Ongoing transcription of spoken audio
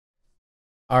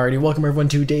Alrighty, welcome everyone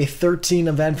to day 13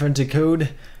 of Advent to Code.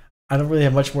 I don't really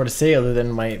have much more to say other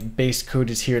than my base code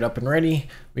is here and up and ready.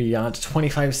 We got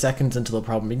 25 seconds until the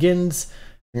problem begins.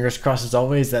 Fingers crossed as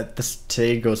always that this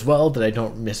today goes well, that I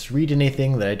don't misread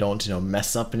anything, that I don't,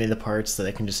 mess up any of the parts, that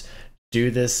I can just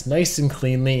do this nice and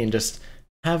cleanly and just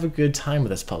have a good time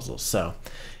with this puzzle. So,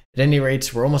 at any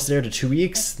rate, we're almost there to 2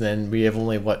 weeks. Then we have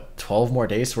only, 12 more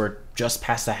days. So we're just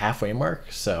past the halfway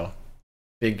mark. So,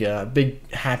 big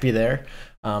happy there.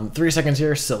 3 seconds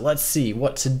here, so let's see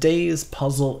what today's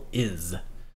puzzle is.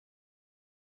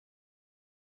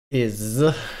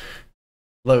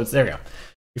 Loads, there we go.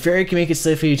 Your ferry can make it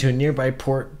safely to a nearby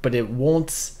port, but it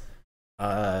won't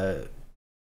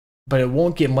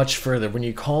get much further. When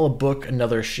you call to book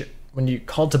another ship, you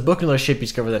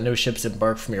discover that no ships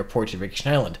embark from your port to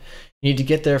Vacation Island. You need to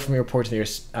get there from your port to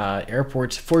the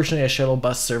airport. Fortunately, a shuttle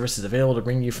bus service is available to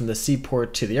bring you from the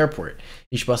seaport to the airport.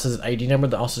 Each bus has an ID number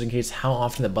that also indicates how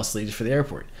often the bus leaves for the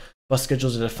airport. Bus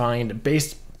schedules are defined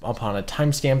based upon a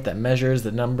timestamp that measures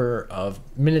the number of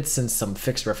minutes since some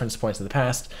fixed reference points in the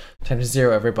past. Times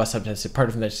 0, every bus stop has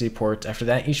departed from the seaport. After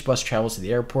that, each bus travels to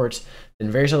the airport, then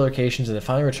various other locations, and then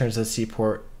finally returns to the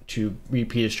seaport to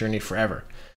repeat its journey forever.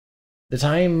 The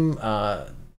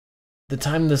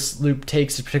time this loop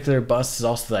takes a particular bus is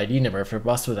also the ID number. If a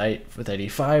bus with ID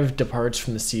 5 departs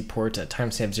from the seaport at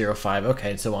timestamp 05, okay,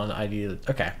 and so on ID,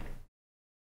 okay.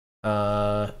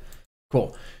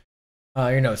 Cool.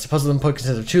 Your notes. The puzzle input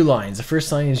consists of 2 lines. The first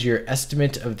line is your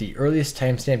estimate of the earliest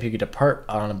timestamp you could depart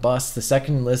on a bus. The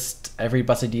second lists every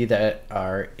bus ID that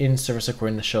are in service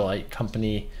according to the shuttle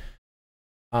company.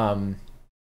 I'm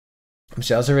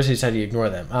sorry, I'll service decided to ignore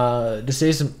them.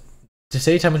 To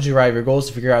say time when you arrive, your goal is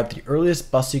to figure out the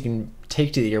earliest bus you can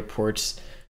take to the airport.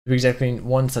 Do exactly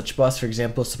one such bus. For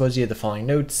example, suppose you have the following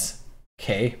notes.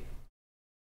 Okay.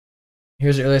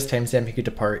 Here's the earliest timestamp you could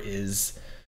depart is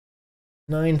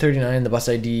 9:39. The bus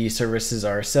ID services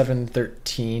are 7,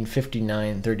 13,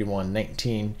 59, 31,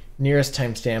 19. Nearest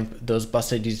timestamp, those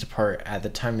bus IDs depart at the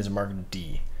time is marked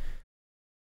D.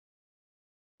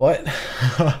 What?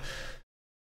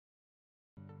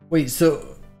 Wait,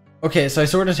 so... Okay, so I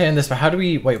sort of understand this, but how do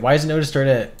we... Wait, why is it notice start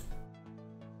at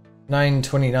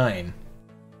 9:29?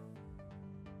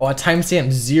 Oh, at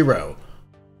timestamp 0.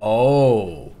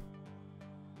 Oh.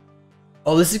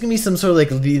 Oh, this is going to be some sort of like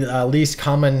least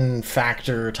common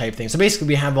factor type thing. So basically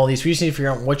we have all these. We just need to figure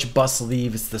out which bus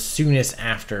leaves the soonest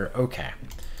after. Okay.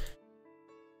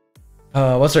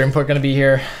 What's our input going to be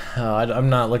here?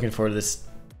 I'm not looking for this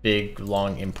big,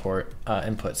 long input.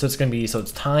 So it's going to be... So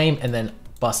it's time and then...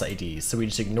 bus IDs, so we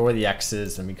just ignore the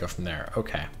X's and we go from there.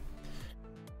 Okay.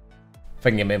 If I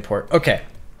can get import. Okay.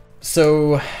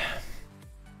 So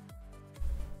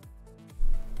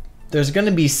there's gonna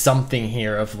be something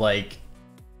here of like,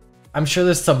 I'm sure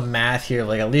there's some math here,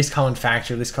 like at least common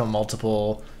factor, at least common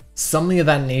multiple, something of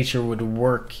that nature would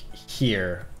work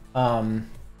here.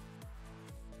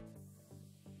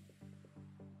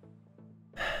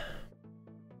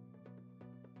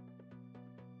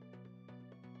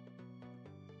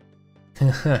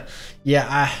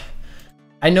 Yeah,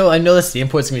 I know this, the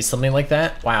input's gonna be something like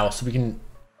that. Wow, so we can...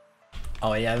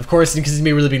 Oh yeah, of course, because it's gonna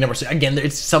be a really big number. So again,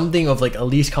 it's something of like a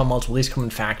least common multiple, least common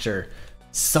factor.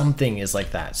 Something is like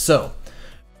that. So what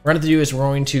we're gonna have to do is we're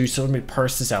going to... So let me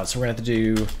parse this out. So we're gonna have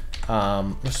to do...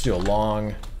 let's do a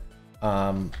long...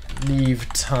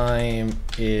 leave time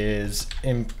is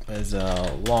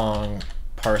a long,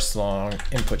 parse long,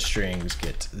 input strings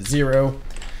get 0.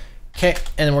 Okay,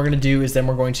 and then what we're going to do is then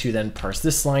we're going to then parse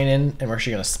this line in, and we're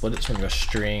actually going to split it. So we're going to go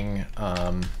string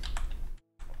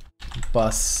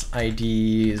bus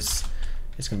IDs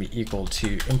is going to be equal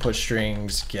to input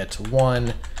strings get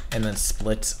 1, and then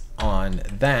split on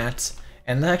that.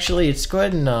 And actually, let's go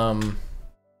ahead and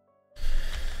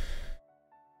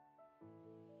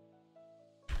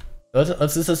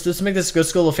let's make this go a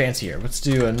little fancier. Let's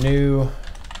do a new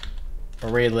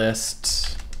array list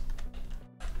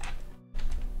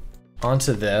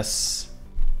onto this.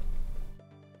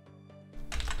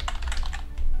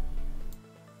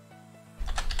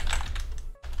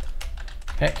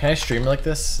 Can I stream it like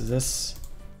this? Is this...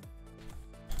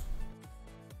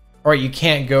 Alright, you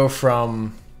can't go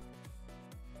from...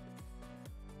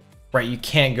 Right, you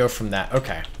can't go from that.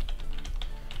 Okay.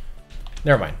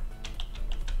 Never mind.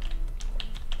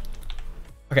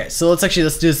 Okay, so let's do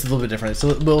this a little bit differently.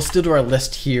 So we'll still do our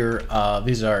list here.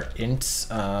 These are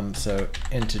ints, so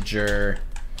integer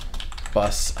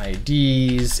bus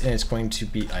IDs, and it's going to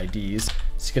be IDs.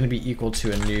 It's going to be equal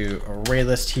to a new array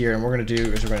list here, and what we're going to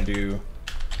do is we're going to do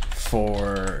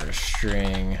for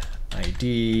string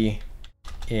ID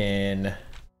in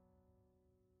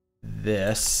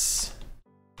this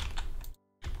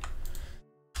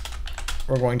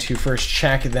we're going to first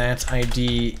check that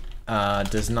ID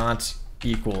does not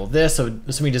equal this. So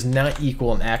assuming does not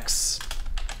equal an X,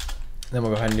 then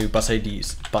we'll go ahead and do bus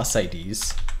IDs,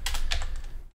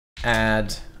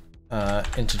 add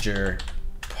integer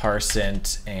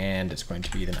parseInt, and it's going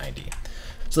to be an ID.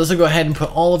 So let's go ahead and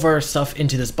put all of our stuff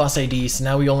into this bus ID. So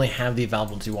now we only have the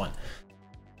availability one.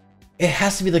 It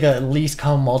has to be like a least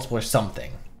common multiple or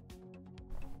something.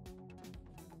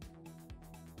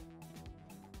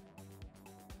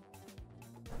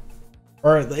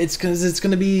 Or it's because it's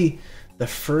going to be the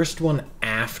first one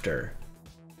after.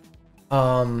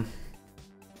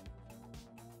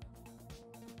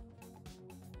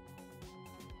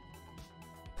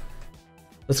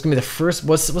 That's gonna be the first.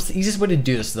 What's the easiest way to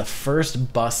do this? The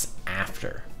first bus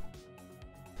after.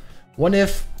 What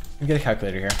if let me get a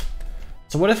calculator here?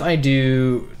 So what if I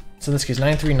do, so in this case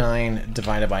 939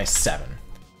 divided by 7,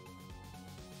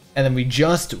 and then we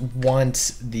just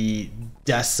want the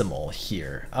decimal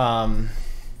here. So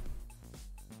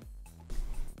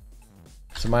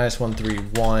minus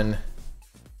 131,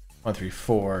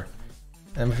 134,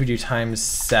 and if we do times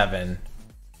 7,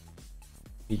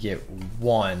 we get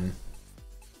 1.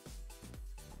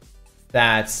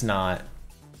 That's not.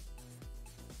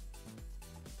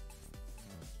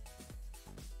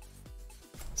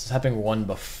 This is happening 1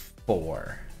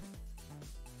 before.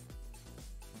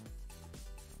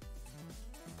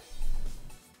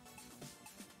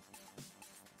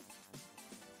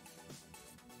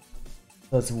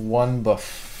 So it's 1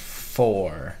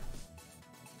 before.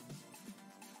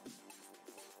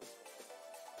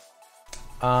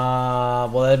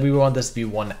 Well, we want this to be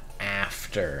 1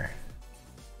 after.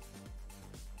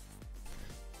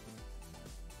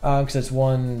 Because it's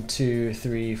 1, 2,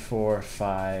 3, 4,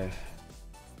 5.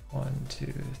 1, 2,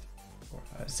 3, 4,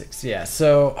 5, 6. Yeah,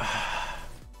 so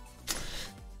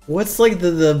what's like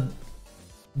the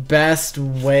best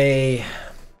way?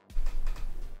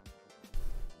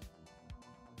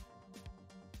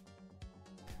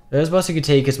 There's bus you could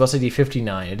take is bus ID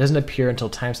 59. It doesn't appear until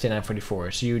timestamp 944,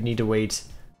 so you would need to wait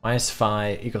minus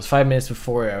 5 equals 5 minutes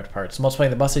before it departs. Multiplying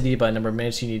the bus ID by the number of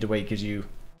minutes you need to wait gives you.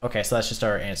 Okay, so that's just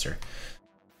our answer.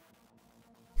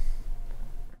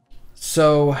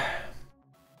 So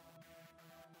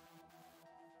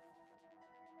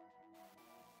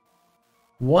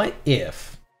what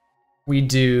if we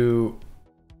do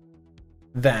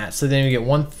that? So then we get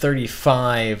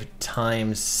 135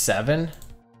 times 7.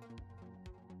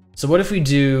 So what if we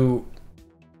do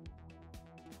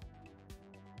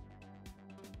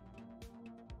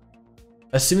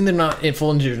assuming they're not in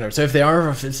full integer number. So if they are,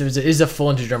 if it is a full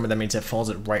integer number, that means it falls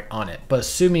it right on it. But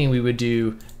assuming we would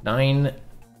do 9,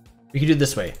 we could do it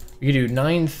this way. We could do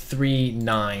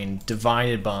 939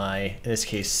 divided by, in this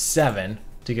case, 7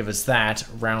 to give us that,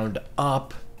 round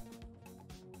up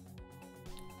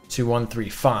to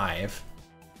 135.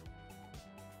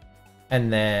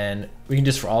 And then we can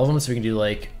just for all of them, so we can do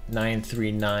like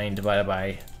 939 divided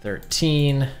by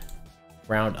 13,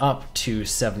 round up to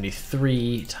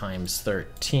 73 times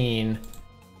 13.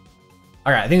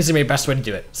 All right, I think this is gonna be the best way to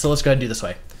do it. So let's go ahead and do it this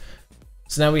way.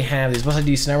 So now we have these bus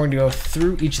IDs. So now we're gonna go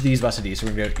through each of these bus IDs. So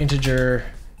we're gonna go integer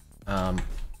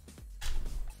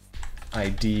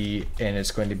ID, and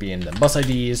it's going to be in the bus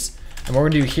IDs. And what we're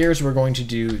gonna do here is we're going to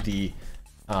do the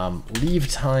leave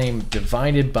time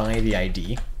divided by the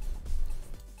ID.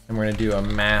 And we're gonna do a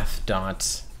math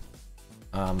dot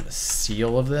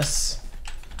seal of this.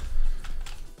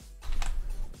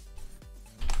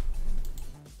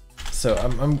 So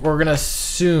we're gonna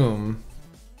assume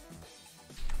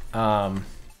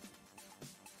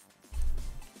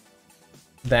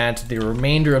that the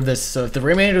remainder of this, so if the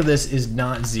remainder of this is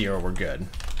not 0, we're good.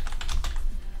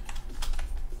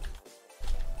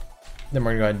 Then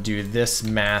we're gonna go ahead and do this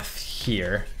math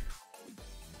here.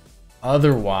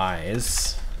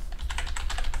 Otherwise,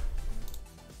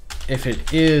 if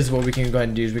it is, what we can go ahead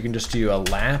and do is we can just do a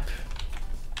lap,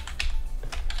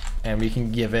 and we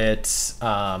can give it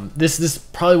this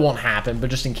probably won't happen, but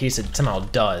just in case it somehow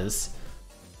does,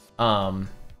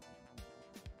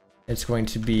 it's going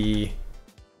to be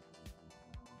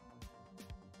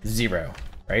 0,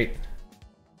 right?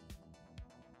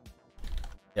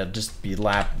 Yeah, it'll just be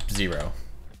lap 0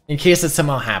 in case it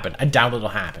somehow happened. I doubt it'll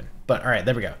happen, but all right,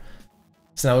 there we go.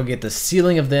 So now we'll get the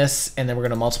ceiling of this, and then we're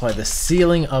going to multiply the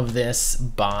ceiling of this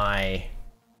by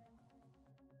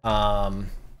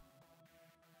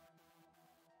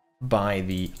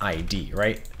the ID,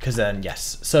 right? Because then,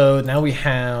 yes. So now we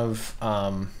have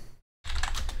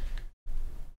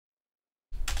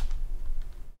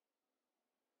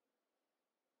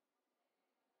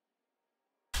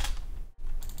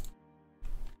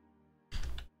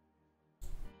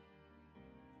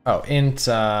Oh, int,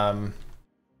 just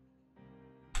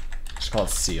call it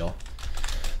ceil.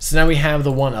 So now we have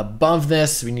the one above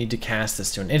this. We need to cast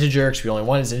this to an integer because we only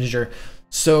want is integer.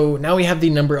 So now we have the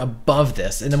number above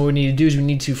this, and then what we need to do is we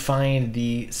need to find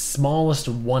the smallest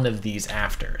one of these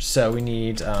after. So we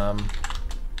need, actually,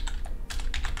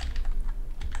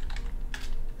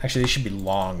 they should be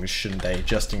long, shouldn't they?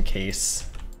 Just in case.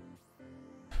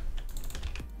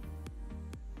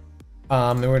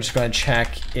 Then we're just going to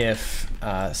check if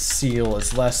ceil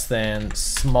is less than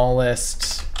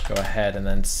smallest. Go ahead and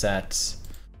then set.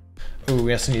 Oh,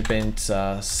 we also need bint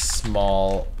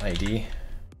small id.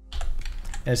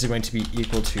 And this is going to be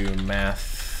equal to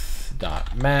math.max.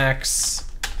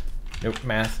 Nope,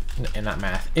 math, and not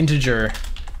math. Integer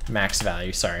max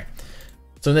value. Sorry.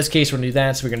 So in this case, we're going to do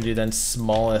that. So we're going to do then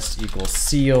smallest equals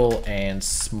ceil, and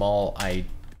small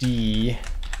id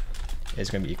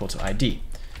is going to be equal to id.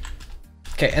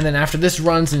 Okay, and then after this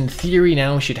runs, in theory,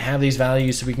 now we should have these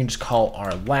values, so we can just call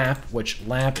our lap, which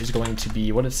lap is going to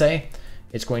be, what did it say?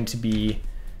 It's going to be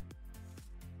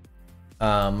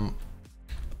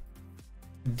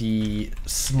the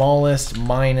smallest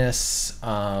minus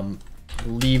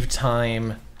leave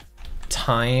time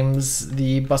times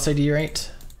the bus ID,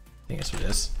 right? I think that's what it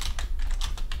is.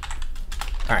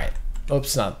 All right.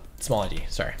 Oops, not small ID.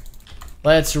 Sorry.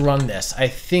 Let's run this. I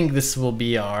think this will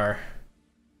be our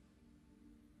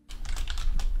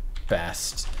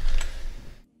best.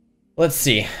 Let's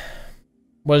see.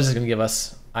 What is this going to give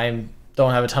us? I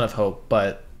don't have a ton of hope,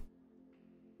 but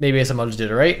maybe someone just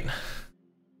did it right.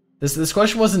 This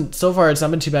question wasn't, so far it's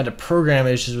not been too bad to program,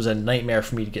 it just was a nightmare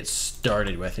for me to get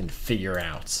started with and figure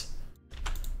out.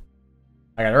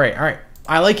 I got it right. All right.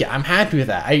 I like it. I'm happy with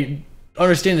that. I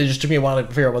understand it just took me a while to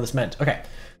figure out what this meant. Okay.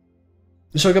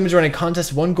 The show company is running a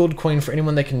contest, 1 gold coin for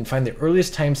anyone that can find the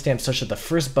earliest timestamp such that the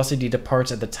first bus ID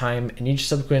departs at the time and each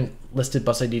subsequent listed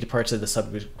bus ID departs at the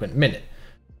subsequent minute.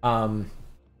 So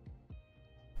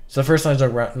the first line is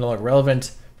no longer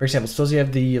relevant. For example, suppose you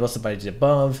have the listed bus ID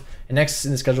above, and next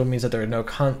in the schedule means that there are no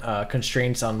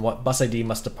constraints on what bus ID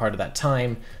must depart at that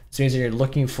time. This means that you're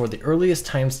looking for the earliest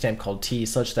timestamp called T,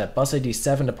 such that bus ID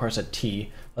 7 departs at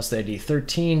T, bus ID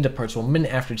 13 departs 1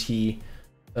 minute after T,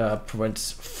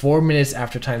 prevents 4 minutes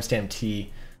after timestamp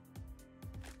T.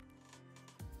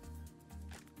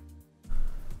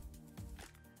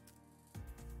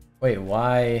 Wait,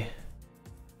 why?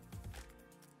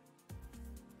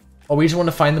 Oh, we just want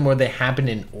to find them where they happen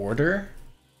in order?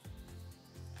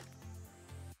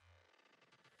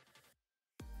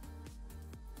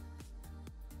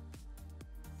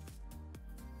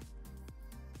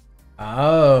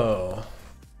 Oh.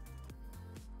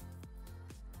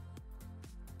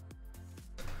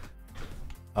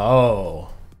 Oh.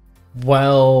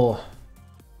 Well,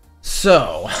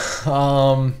 so,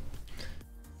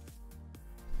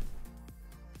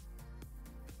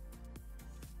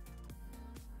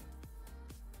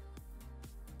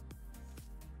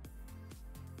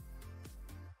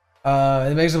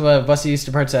 it makes of a bus used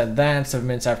departs at that 7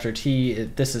 minutes after T.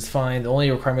 This is fine. The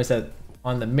only requirement is that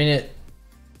on the minute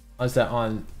is that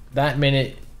on that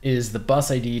minute is the bus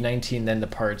ID 19 then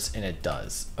departs, and it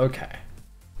does. Okay.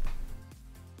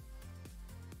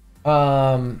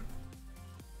 So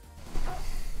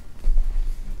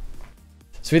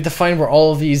we have to find where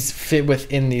all of these fit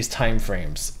within these time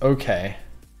frames. Okay.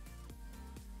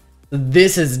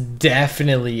 This is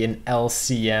definitely an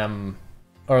LCM.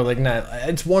 Or like not,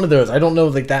 it's one of those. I don't know,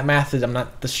 like that math is, I'm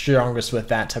not the strongest with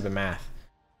that type of math.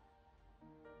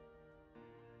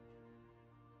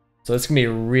 So it's gonna be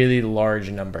a really large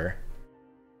number.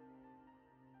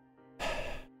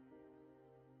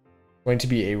 Going to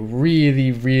be a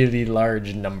really, really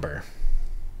large number.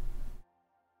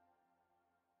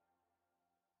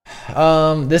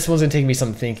 This one's gonna take me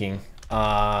some thinking.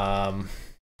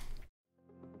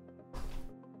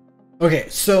 Okay,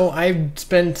 so I've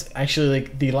spent actually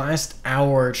like the last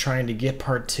hour trying to get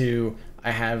part 2. I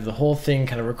have the whole thing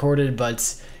kind of recorded,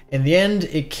 but in the end,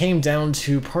 it came down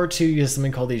to part 2 uses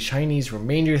something called the Chinese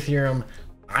remainder theorem.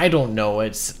 I don't know.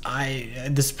 At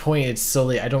this point, it's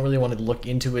silly. I don't really want to look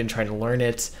into it and try to learn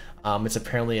it. It's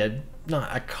apparently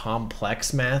not a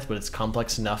complex math, but it's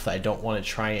complex enough that I don't want to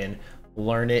try and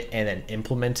learn it and then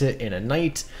implement it in a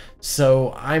night.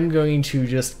 So I'm going to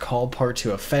just call part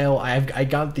 2 a fail. I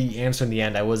got the answer in the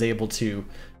end. I was able to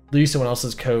use someone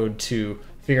else's code to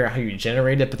figure out how you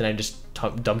generate it, but then I just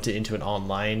dumped it into an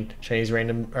online Chinese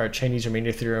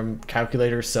remainder theorem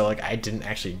calculator. So like I didn't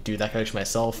actually do that calculation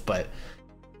myself, but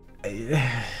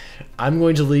I'm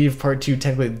going to leave part 2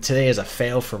 technically today as a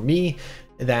fail for me,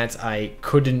 that I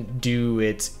couldn't do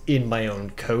it in my own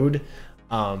code.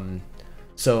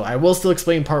 So I will still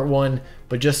explain part 1,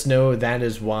 but just know that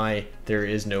is why there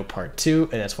is no part 2,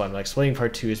 and that's why I'm not explaining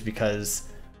part 2, is because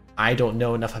I don't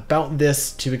know enough about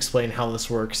this to explain how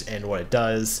this works and what it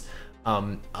does.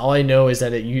 All I know is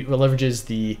that it leverages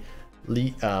the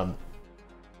I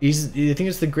think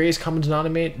it's the greatest common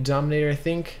denominator, I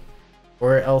think,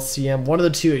 or LCM, one of the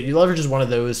two. It leverages one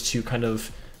of those to kind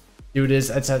of do it.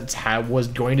 That's how I was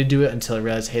going to do it until I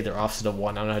realized, hey, they're offset of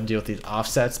 1. I don't know how to deal with these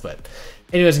offsets, but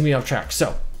anyways, I'm getting off track.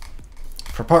 So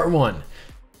for part 1,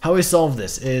 how we solve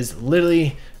this is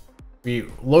literally we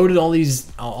loaded all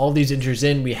these integers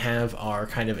in. We have our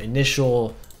kind of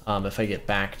initial, if I get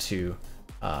back to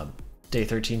day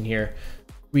 13 here,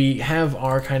 we have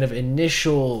our kind of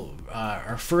initial,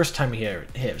 our first time here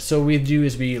hit. So what we do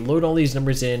is we load all these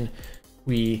numbers in,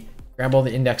 we grab all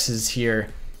the indexes here,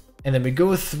 and then we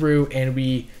go through and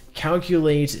we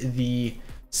calculate the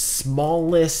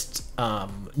smallest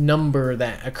number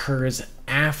that occurs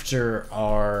after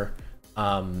our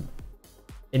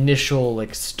initial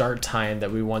like start time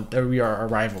that we want, that we are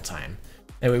arrival time.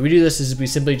 And the way we do this is we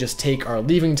simply just take our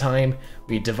leaving time,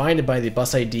 we divide it by the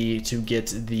bus ID to get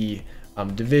the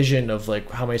division of like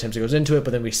how many times it goes into it, but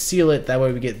then we seal it. That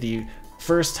way we get the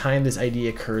first time this ID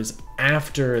occurs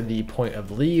after the point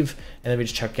of leave, and then we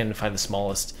just check in and find the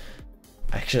smallest.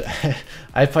 Actually,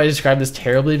 I probably described this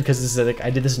terribly because this is like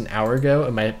I did this an hour ago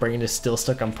and my brain is still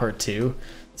stuck on part 2.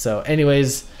 So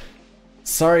anyways,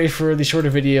 sorry for the shorter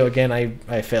video. Again,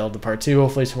 I failed the part 2.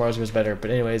 Hopefully tomorrow's was better.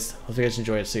 But anyways, hope you guys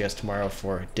enjoyed. See you guys tomorrow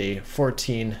for day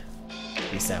 14.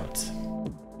 Peace out.